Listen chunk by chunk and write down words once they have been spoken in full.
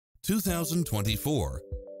2024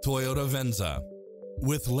 Toyota Venza.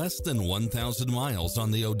 With less than 1,000 miles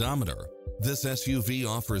on the odometer, this SUV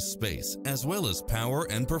offers space as well as power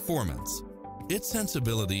and performance. Its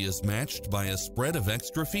sensibility is matched by a spread of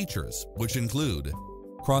extra features, which include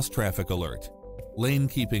cross-traffic alert, lane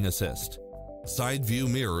keeping assist, side view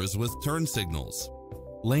mirrors with turn signals,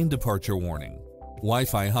 lane departure warning,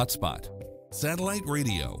 Wi-Fi hotspot, satellite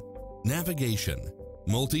radio, navigation,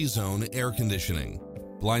 multi-zone air conditioning,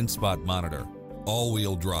 blind spot monitor,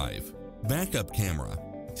 all-wheel drive, backup camera,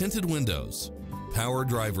 tinted windows, power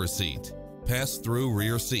driver seat, pass-through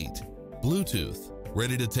rear seat, Bluetooth.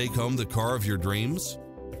 Ready to take home the car of your dreams?